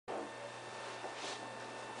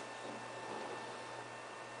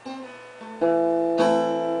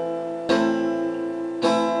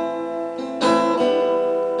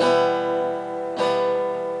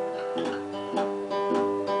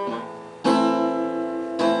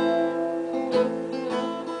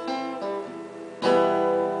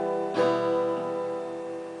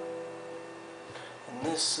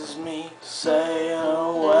This is me saying,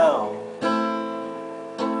 well,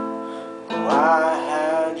 I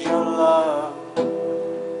had your love.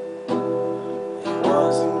 It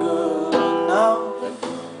wasn't good enough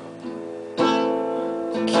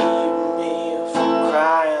to keep me from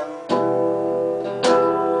crying.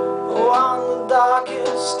 On the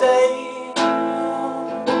darkest day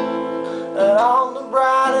and on the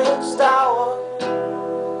brightest hour,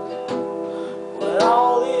 when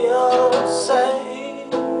all the others say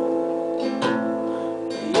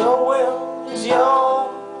your will is your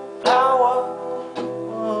power,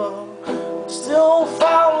 I still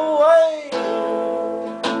fall away.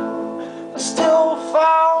 I still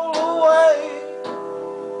fall away.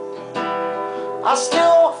 I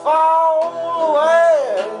still fall away.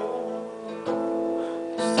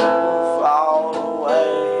 Still fall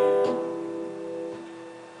away.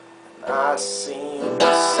 And I seem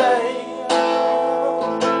to say,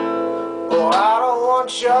 oh, I don't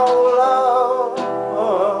want your love.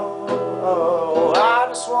 Oh, I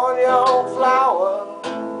just want your flower.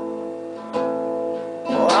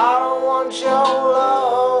 Oh, I don't want your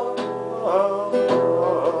love.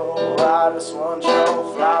 Oh, I just want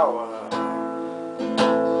your flower.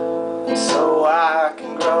 So I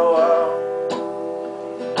can grow up,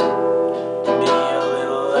 be a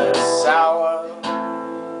little less sour.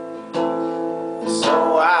 So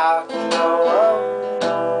I can grow up,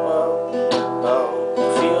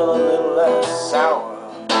 feel a little less sour.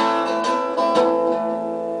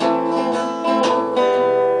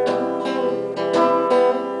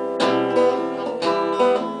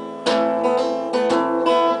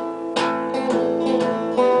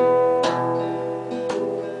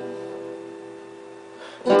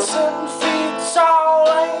 And 10 feet tall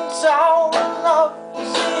ain't tall enough to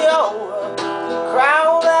see over the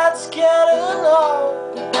crowd that's getting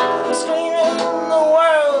old, screaming the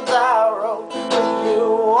words I wrote with you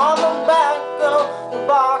on the back of the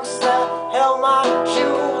box that held my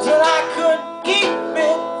shoes, and I could keep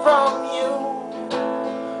it from you,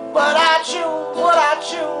 but I choose what I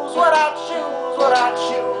choose, what I choose, what I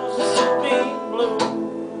choose is to be blue.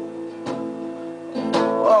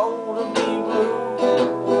 Oh, to be blue.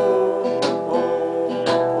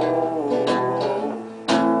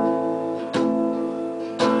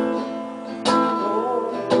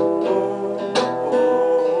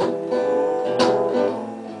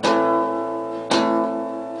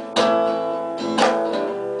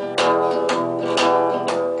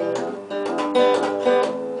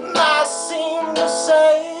 I seem to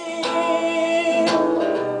say,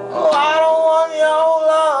 oh, I don't want your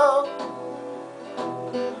love.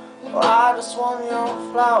 Oh, I just want your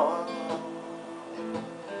flower.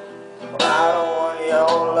 Oh, I don't want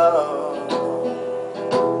your love.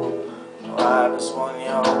 Oh, I just want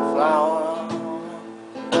your flower.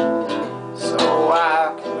 So I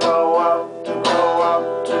can grow up, to grow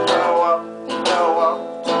up, to grow up, to grow up,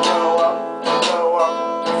 to grow up, to grow up,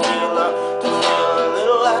 to feel a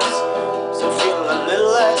little less, to feel a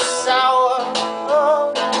little less sour.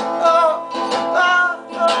 Oh, oh,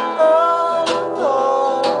 oh, oh, oh,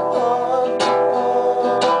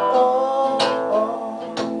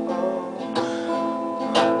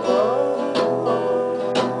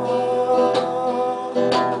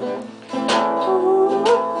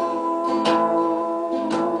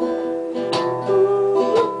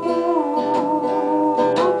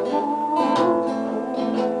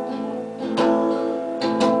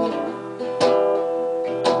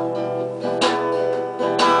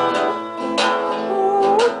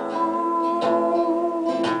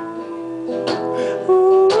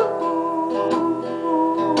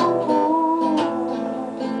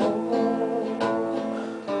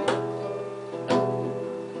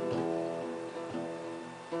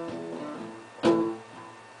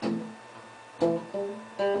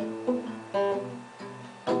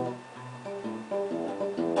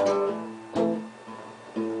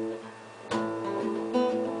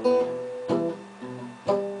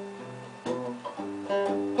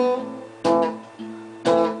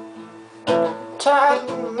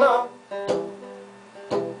 tighten up,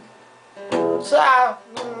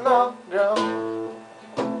 tighten up, girl,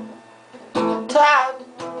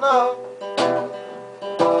 tighten up.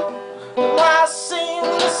 And I seem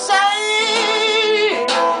to say,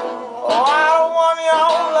 oh, I don't want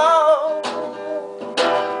your love.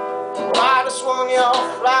 Oh, I just want your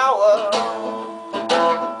flower.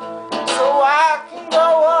 So I can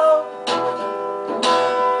grow up,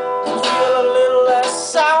 to feel a little less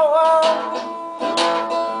sour.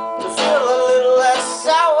 To feel a little less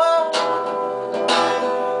sour.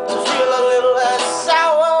 To feel a little less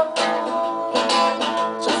sour.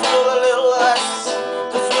 To feel a little less.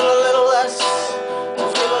 To feel a little less.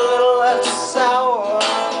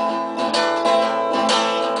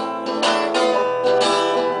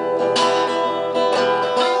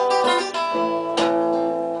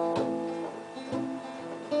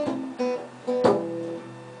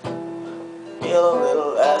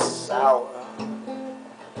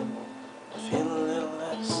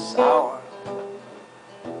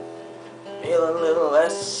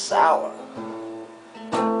 sour.